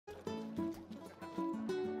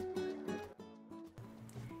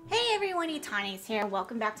Hey everyone, Etanes here.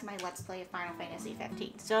 Welcome back to my Let's Play of Final Fantasy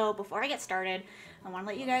 15. So before I get started, I want to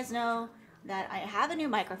let you guys know that I have a new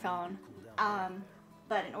microphone,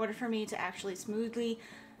 but in order for me to actually smoothly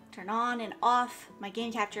turn on and off my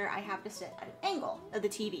game capture, I have to sit at an angle of the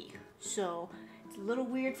TV. So it's a little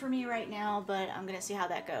weird for me right now, but I'm going to see how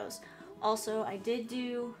that goes. Also, I did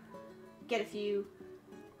get a few...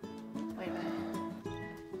 Wait a minute.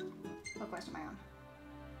 What quest am I on?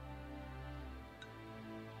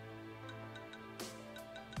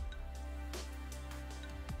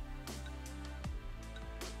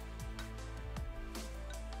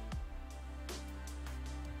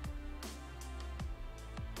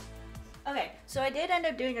 Okay, so I did end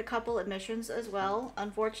up doing a couple of missions as well.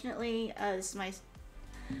 Unfortunately, I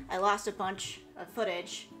lost a bunch of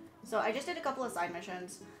footage, so I just did a couple of side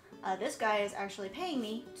missions. This guy is actually paying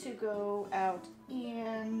me to go out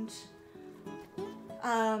and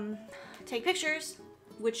take pictures,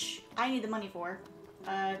 which I need the money for,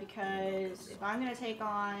 because if I'm gonna take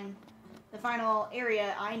on the final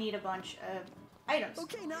area, I need a bunch of items.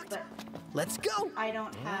 Okay, but let's go. I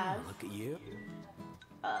don't have. Look at you.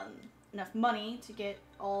 Enough money to get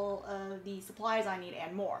all of the supplies I need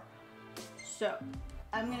and more. So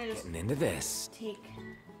I'm gonna just Getting into this. take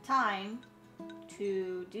time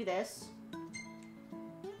to do this.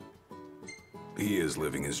 He is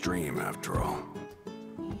living his dream after all.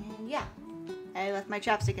 And yeah, I left my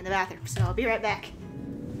chopstick in the bathroom, so I'll be right back.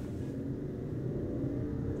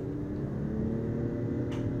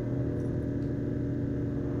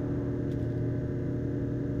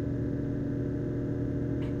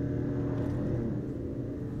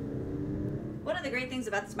 One of the great things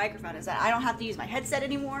about this microphone is that I don't have to use my headset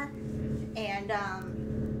anymore, and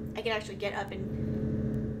I can actually get up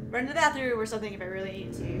and run to the bathroom or something if I really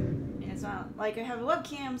need to. And it's not like I have a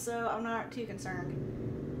webcam, so I'm not too concerned.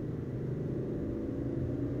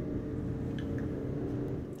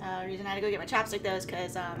 The reason I had to go get my chopstick though is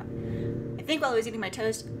because I think while I was eating my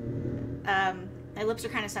toast, my lips are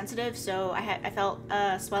kind of sensitive, so I felt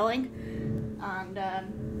swelling, and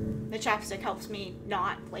the chopstick helps me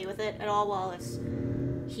not play with it at all while it's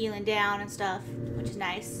healing down and stuff, which is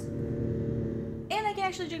nice. And I can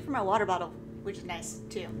actually drink from my water bottle, which is nice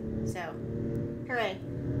too. So, hooray.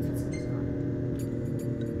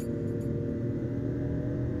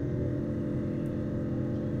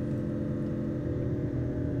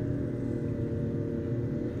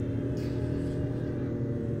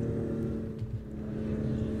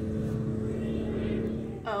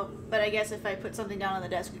 Oh, but I guess if I put something down on the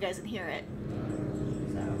desk, you guys can hear it.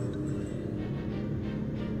 So.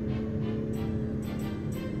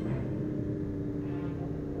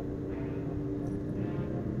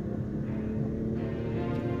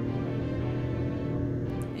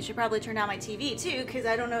 I should probably turn down my TV too, because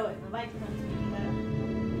I don't know if the microphone's picking up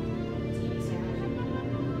the TV sound.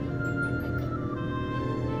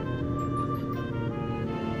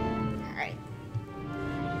 Alright.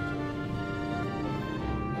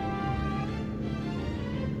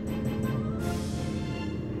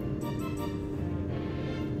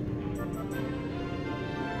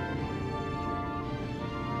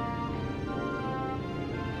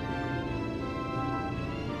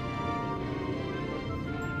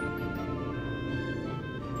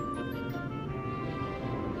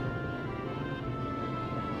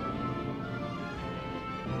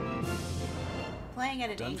 Playing at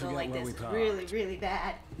an angle like this is really, really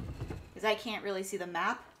bad, because I can't really see the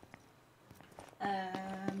map.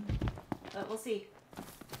 But we'll see.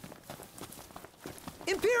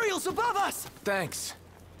 Imperials above us! Thanks.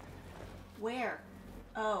 Where?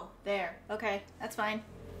 Oh, there. Okay, that's fine.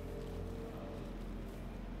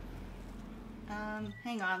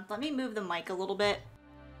 Hang on. Let me move the mic a little bit.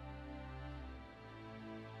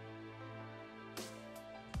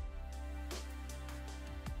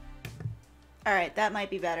 Alright, that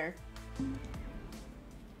might be better. Alright,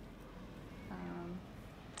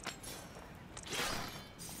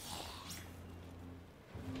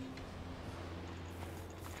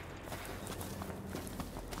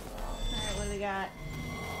 what do we got?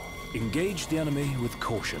 Engage the enemy with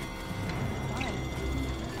caution.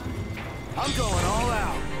 I'm going all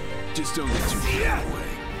out. Just don't get too far away.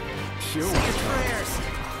 Sure. Say your prayers.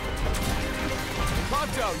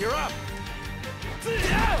 Ponto, you're up.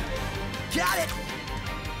 Got it.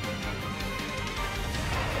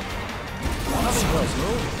 Nothing close, no?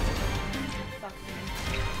 Fuck me.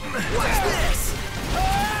 What's this?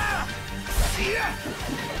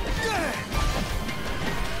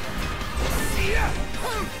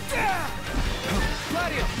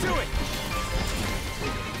 Gladio, do it.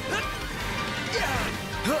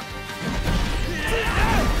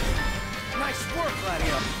 Nice work,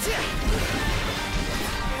 Gladio.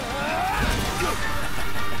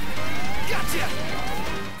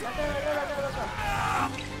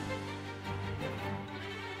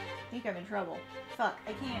 think I'm in trouble. Fuck,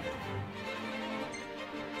 I can't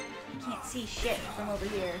see shit from over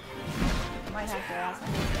here. I might have to ask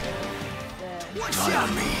him to... One shot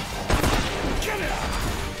me! Get it!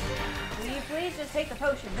 Will you please just take the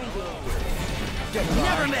potion? Thank you.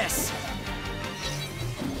 Never miss!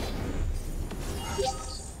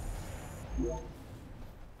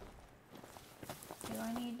 Do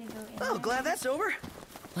I need to go in Oh, there? glad that's over.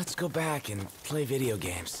 Let's go back and play video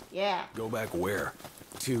games. Yeah. Go back where?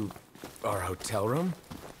 To our hotel room?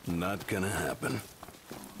 Not gonna happen.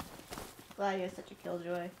 Glad you have such a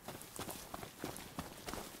killjoy.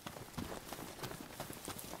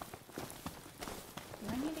 Do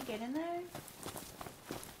I need to get in there?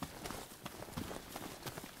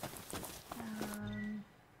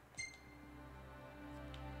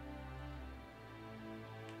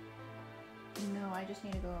 No, I just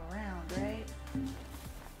need to go around, right?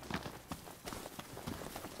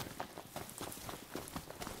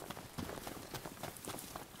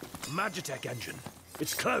 Magitech engine.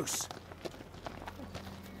 It's close.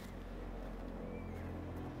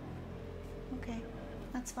 Okay,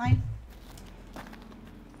 that's fine.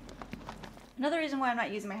 Another reason why I'm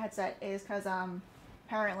not using my headset is because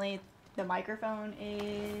apparently the microphone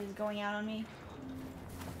is going out on me.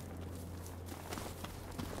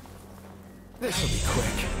 This'll be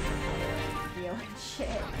quick. Feeling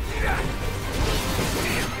shit.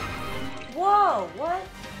 Whoa, what?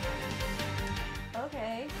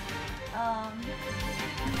 Okay.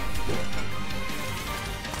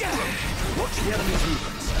 Watch the enemy's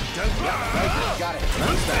movements. Don't Right, got it.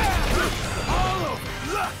 Runs back.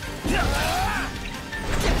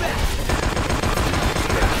 Get back!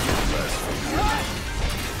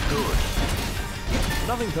 Good.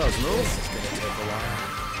 Nothing personal. This is gonna take a while.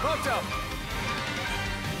 Marked up.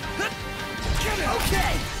 Get it!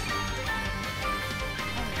 Okay!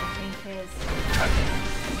 I think his...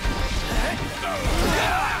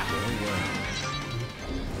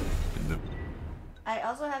 I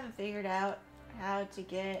also haven't figured out how to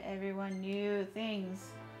get everyone new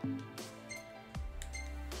things.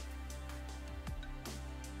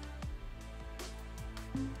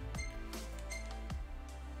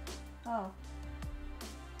 Oh.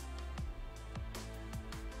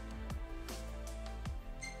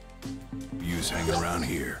 Yous hang around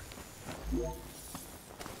here.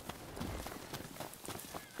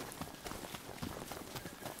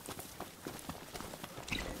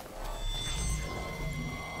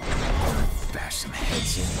 Bash some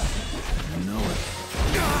heads in. You know it.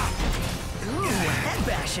 Ooh, head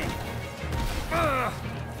bashing.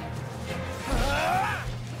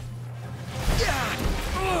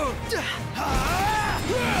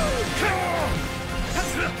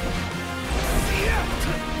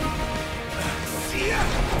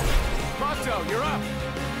 Marto, you're up.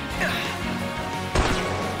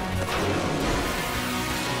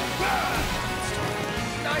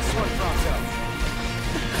 Nice one, Prompto.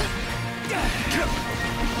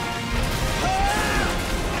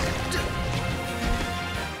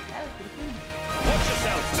 That was pretty cool. Watch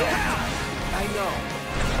yourself, Tom. I know.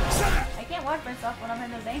 I can't watch myself when I'm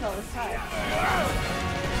in this angle this time.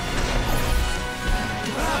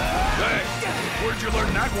 Hey! Where'd you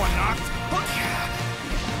learn that one, Noct?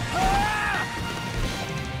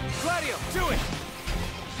 Gladio, do it.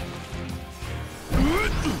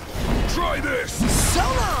 Try this! So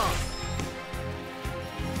long!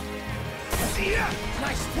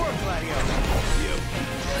 Nice work, Gladio.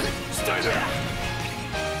 Stay there!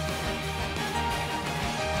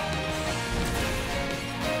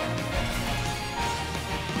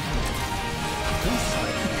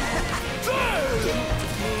 Didn't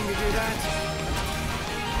mean to do that.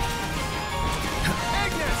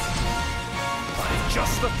 Agnes!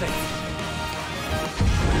 Just the thing.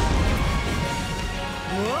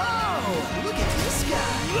 Whoa! Look at this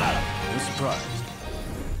guy. I'm surprised.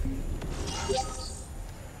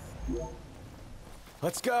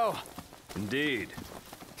 Let's go. Indeed.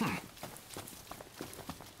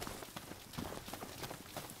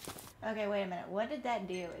 Okay, wait a minute. What did that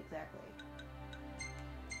do exactly?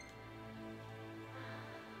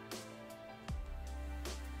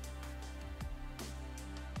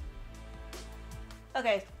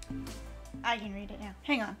 Okay, I can read it now.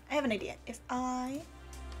 Hang on, I have an idea. If I...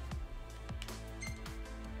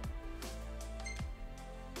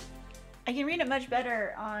 I can read it much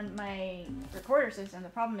better on my recorder system. The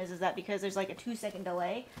problem is that because there's like a 2-second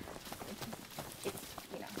delay, it's,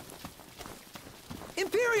 you know...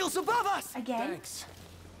 Imperials above us! Again? Thanks.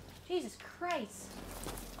 Jesus Christ.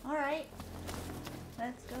 Alright.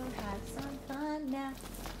 Let's go have some fun now.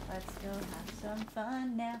 Let's go have some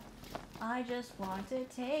fun now. I just want to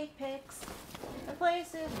take pics of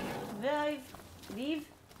places Leave.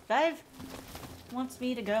 Vive wants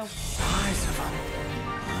me to go. Size of them.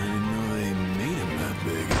 I didn't know they made him that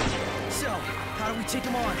big. So, how do we take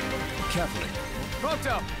him on? Carefully.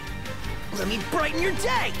 Pronto! Let me brighten your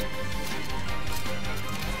day!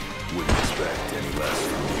 Wouldn't expect any less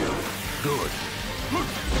from you. Good.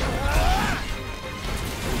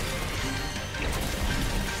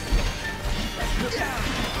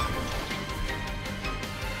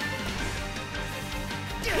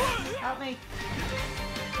 Help me.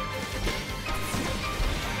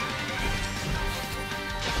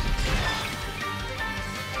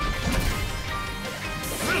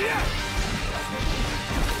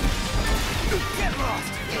 Get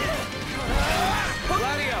lost!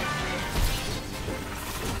 Gladio!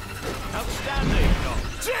 Outstanding!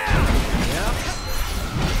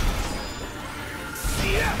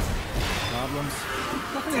 Problems?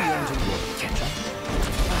 Nothing in the engine will catch up.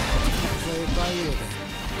 Play it by ear then.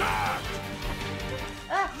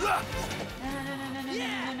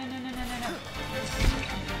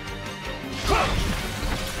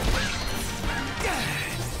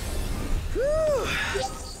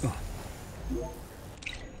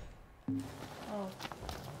 Oh.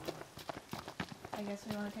 I guess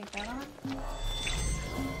we want to take that on?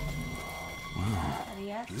 Wow,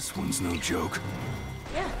 Yes? this one's no joke.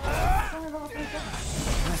 Yeah. It's only level 3 jump.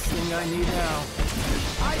 Last thing I need now.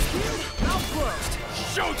 Eyes peeled, mouth closed!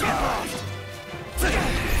 Showtime!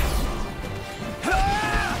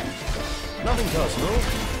 Nothing personal.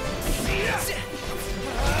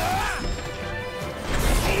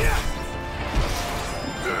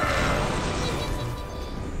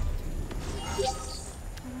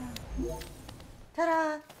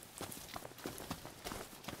 Ta-da!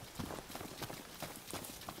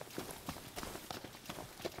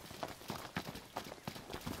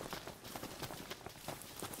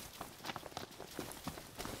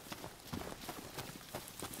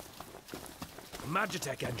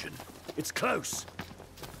 Magitech engine. It's close.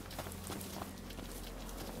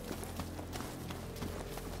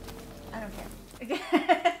 I don't care.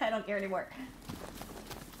 I don't care anymore.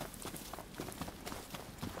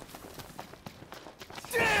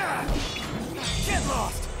 Get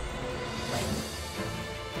lost!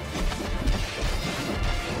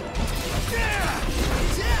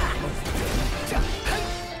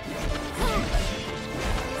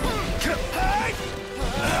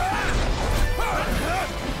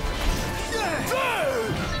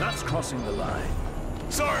 That's crossing the line.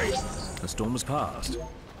 Sorry! The storm has passed.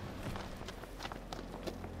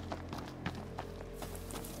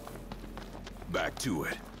 Back to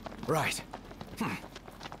it. Right. I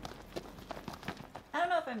don't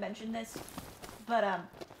know if I mentioned this, but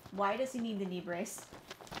why does he need the knee brace?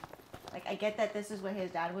 Like, I get that this is what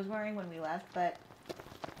his dad was wearing when we left, but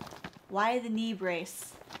why the knee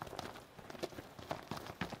brace?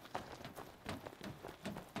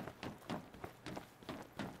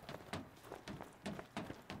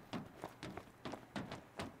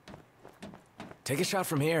 Take a shot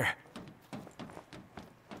from here.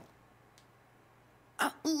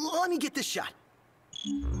 Let me get this shot.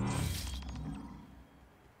 Okay.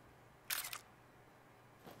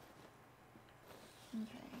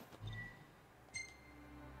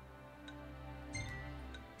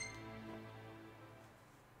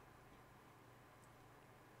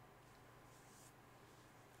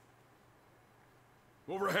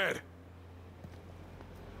 Overhead.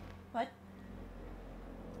 What?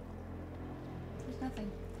 There's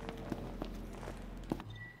nothing.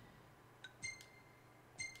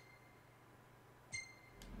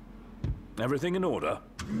 Everything in order?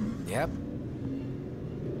 Yep.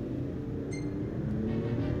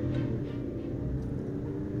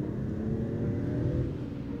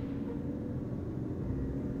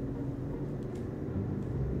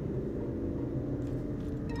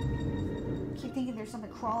 I keep thinking there's something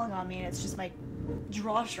crawling on me, and it's just my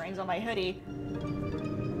drawstrings on my hoodie.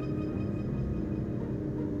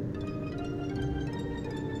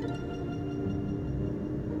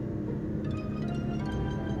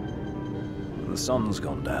 The sun's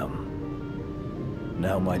gone down.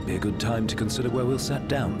 Now might be a good time to consider where we'll set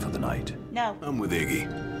down for the night. No. I'm with Iggy.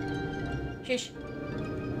 Shush.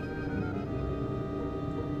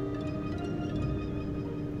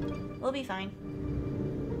 We'll be fine.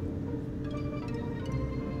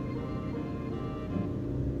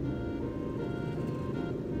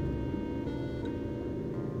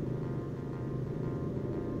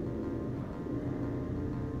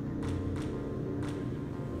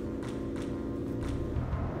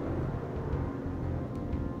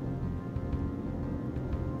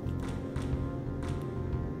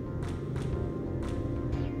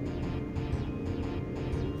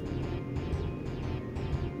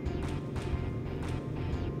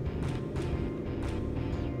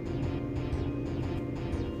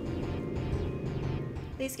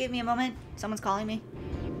 Please give me a moment. Someone's calling me.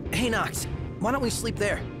 Hey, Nox, why don't we sleep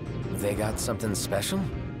there? They got something special?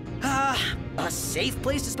 A safe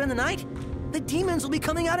place to spend the night? The demons will be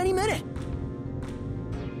coming out any minute.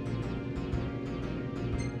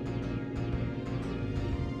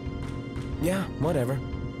 Yeah, whatever.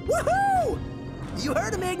 Woohoo! You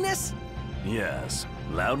heard him, Ignis? Yes,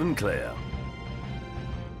 loud and clear.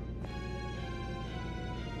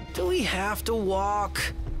 Do we have to walk?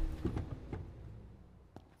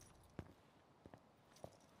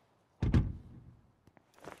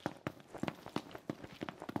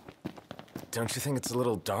 Don't you think it's a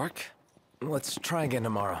little dark? Let's try again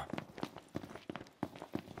tomorrow.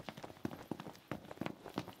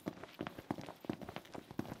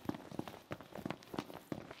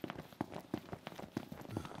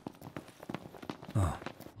 Oh.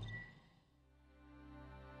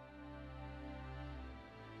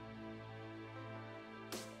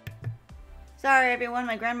 Sorry everyone,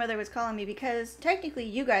 my grandmother was calling me because technically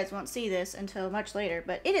you guys won't see this until much later,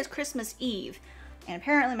 but it is Christmas Eve, and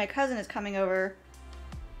apparently my cousin is coming over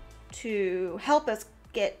to help us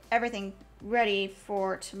get everything ready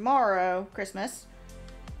for tomorrow, Christmas.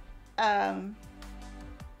 I'm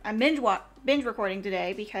binge recording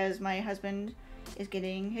today because my husband is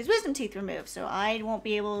getting his wisdom teeth removed, so I won't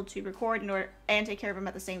be able to record and take care of him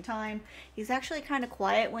at the same time. He's actually kind of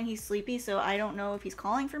quiet when he's sleepy, so I don't know if he's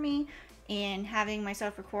calling for me, and having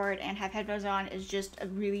myself record and have headphones on is just a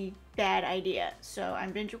really bad idea. So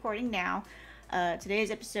I'm binge recording now.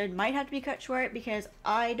 Today's episode might have to be cut short because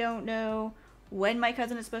I don't know when my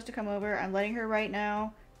cousin is supposed to come over. I'm letting her right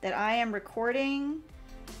now that I am recording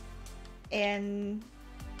and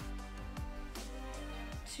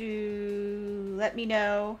to let me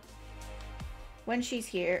know when she's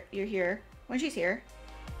here. You're here. When she's here.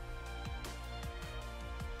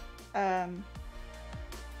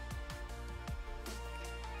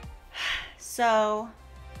 So,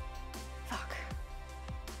 fuck.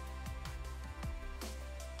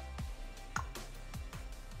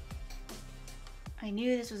 I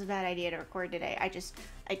knew this was a bad idea to record today.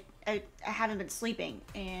 I haven't been sleeping,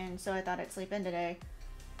 and so I thought I'd sleep in today.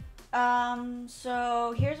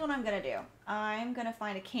 So here's what I'm gonna do. I'm gonna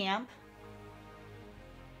find a camp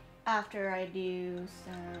after I do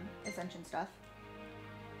some Ascension stuff.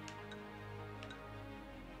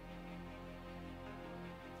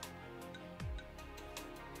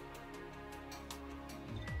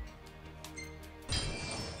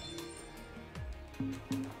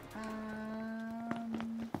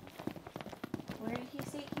 Where did he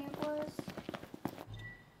say camp was?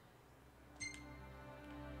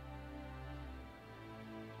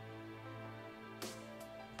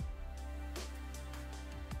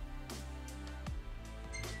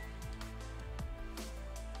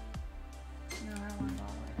 No, I want to go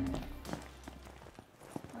with it.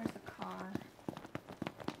 Where's the car?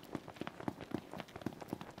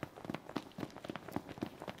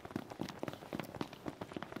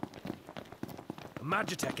 A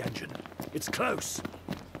Magitech engine. It's close.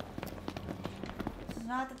 This is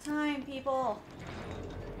not the time, people.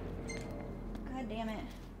 God damn it.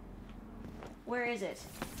 Where is it?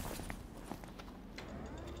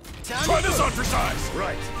 Try this on for size!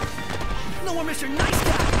 Right. No more Mr. Nice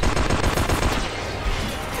Guy!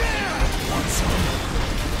 Yeah! Want some?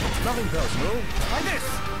 Nothing personal. Like this!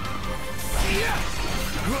 Yeah!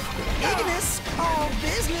 Ignis, all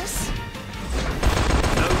business!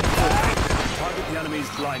 No talking. Target the enemy's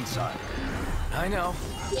blind side. I know.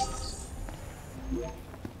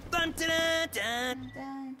 Dun, dun, dun.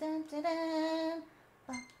 Dun, dun, dun, dun.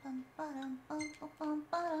 Bum, bum, ba-dum, bum, bum, bum,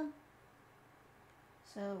 ba-dum.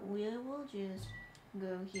 So we will just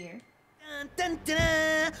go here. Dun, dun,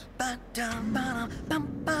 dun, ba-dum, ba-dum, bum,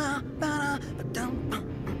 ba, ba-dum, ba-dum, bum,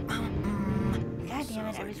 bum. God damn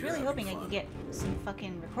it, I was really hoping I could get some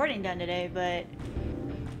fucking recording done today, but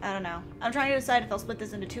I don't know. I'm trying to decide if I'll split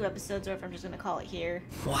this into 2 episodes or if I'm just gonna call it here.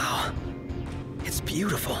 Wow, it's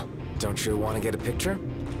beautiful. Don't you want to get a picture?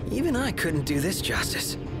 Even I couldn't do this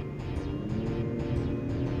justice.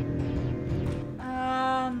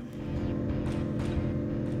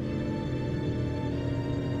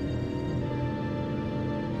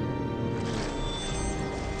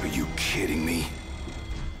 Are you kidding me?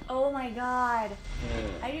 Oh my god.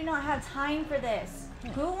 I do not have time for this.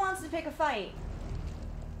 Who wants to pick a fight?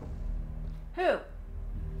 Who?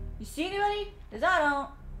 You see anybody? 'Cause I don't.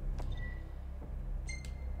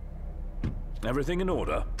 Everything in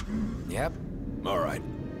order? Yep. All right.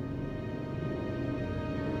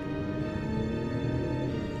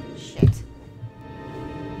 Shit.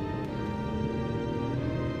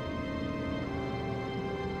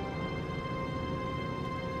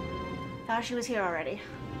 Thought she was here already.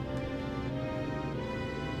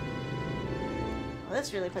 Well,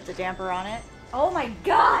 this really puts a damper on it. Oh my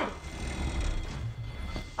god!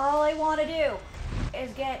 All I want to do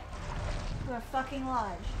is get to a fucking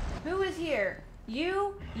lodge. Who is here?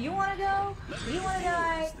 You? You want to go? You want to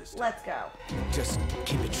die? Let's go. Just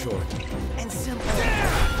keep it short. And simple.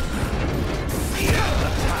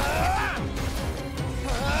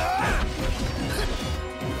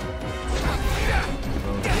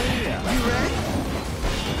 You ready?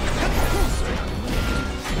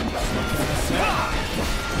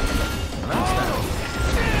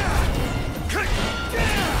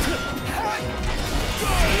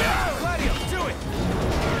 Gladio, do it!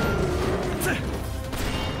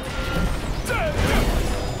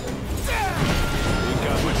 Ain't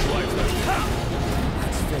got much life left.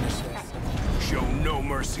 Let's finish this. Show no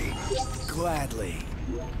mercy. Gladly.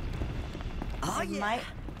 Oh, I yeah. might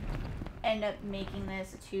end up making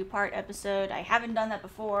this a two-part episode. I haven't done that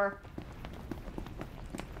before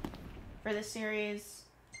for this series.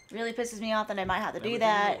 Really pisses me off that I might have to do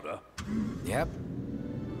that. Everything in order? Yep.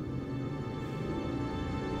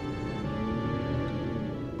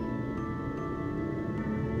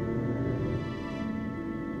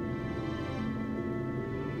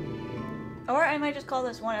 Or I might just call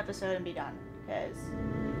this one episode and be done, because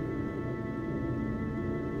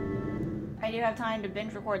I do have time to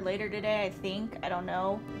binge record later today, I think. I don't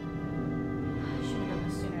know. I should have done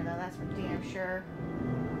this sooner, though. That's for damn sure.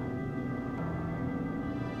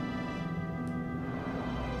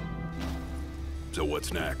 So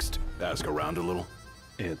what's next? Ask around a little?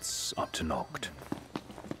 It's up to Noct.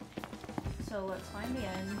 So let's find the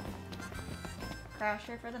inn. Crash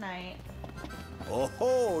here for the night. Oh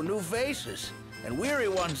ho, new faces. And weary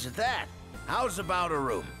ones at that. How's about a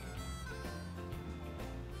room?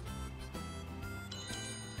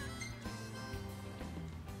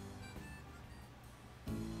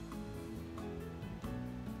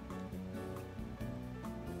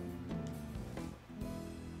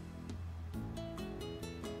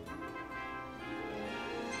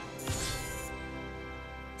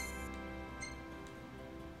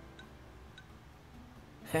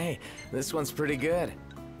 Hey, this one's pretty good.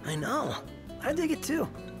 I know. I dig it too.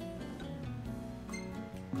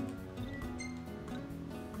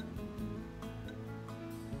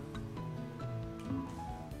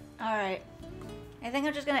 Alright. I think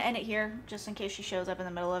I'm just gonna end it here, just in case she shows up in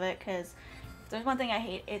the middle of it, because if there's one thing I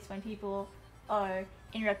hate, it's when people are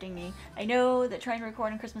interrupting me. I know that trying to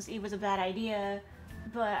record on Christmas Eve was a bad idea,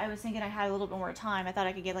 but I was thinking I had a little bit more time. I thought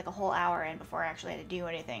I could get like a whole hour in before I actually had to do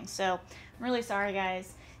anything. So, I'm really sorry,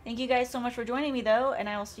 guys. Thank you guys so much for joining me, though, and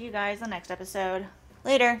I will see you guys in the next episode.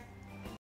 Later!